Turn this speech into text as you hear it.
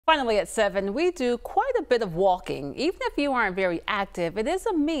Finally at 7, we do quite a bit of walking. Even if you aren't very active, it is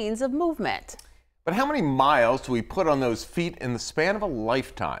a means of movement. But how many miles do we put on those feet in the span of a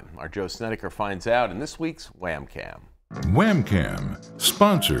lifetime? Our Joe Snedeker finds out in this week's Wham Cam. Wham Cam,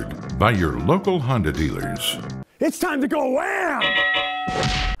 sponsored by your local Honda dealers. It's time to go wham!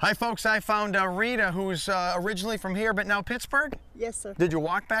 Hi folks, I found Rita, who's originally from here but now Pittsburgh. Yes, sir. Did you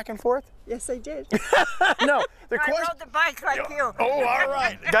walk back and forth? Yes, I did. No. I rode the bike like you. Oh, all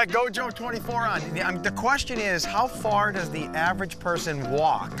right. Got Gojo 24 on. The question is, how far does the average person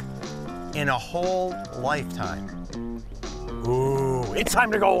walk in a whole lifetime? Ooh, it's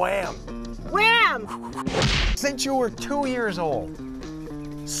time to go wham! Wham! Since you were 2 years old,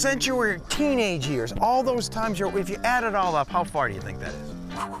 since you were teenage years, all those times, if you add it all up, how far do you think that is?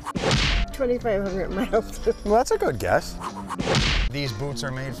 2,500 miles. Well, that's a good guess. These boots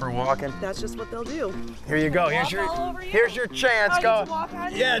are made for walking. That's just what they'll do. Here you go. Here's your chance. Go.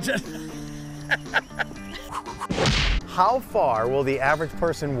 Yeah, just. How far will the average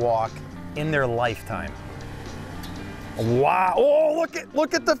person walk in their lifetime? Wow. Oh,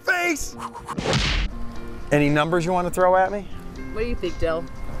 look at the face. Any numbers you want to throw at me? What do you think, Del?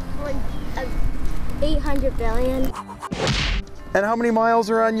 800 billion. And how many miles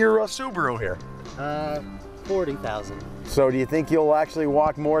are on your Subaru here? 40,000. So do you think you'll actually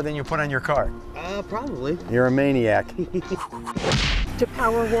walk more than you put on your car? Probably. You're a maniac. To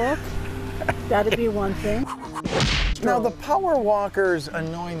power walk, that'd be one thing. Now the power walkers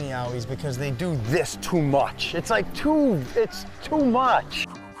annoy me always because they do this too much. It's like it's too much.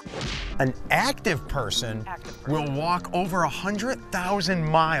 An active person will walk over 100,000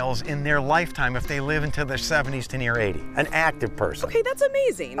 miles in their lifetime if they live into their 70s to near 80. An active person. Okay, that's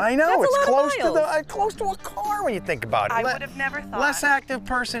amazing. I know, that's it's close to a car when you think about it. I would have never thought. Less active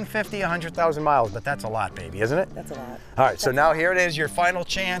person, 50, 100,000 miles, but that's a lot, baby, isn't it? That's a lot. All right, so now here it is, your final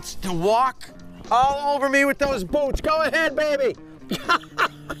chance to walk all over me with those boots. Go ahead, baby.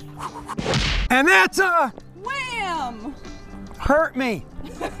 And that's a Wham! hurt me.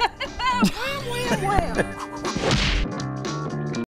 Wham, wham, wham.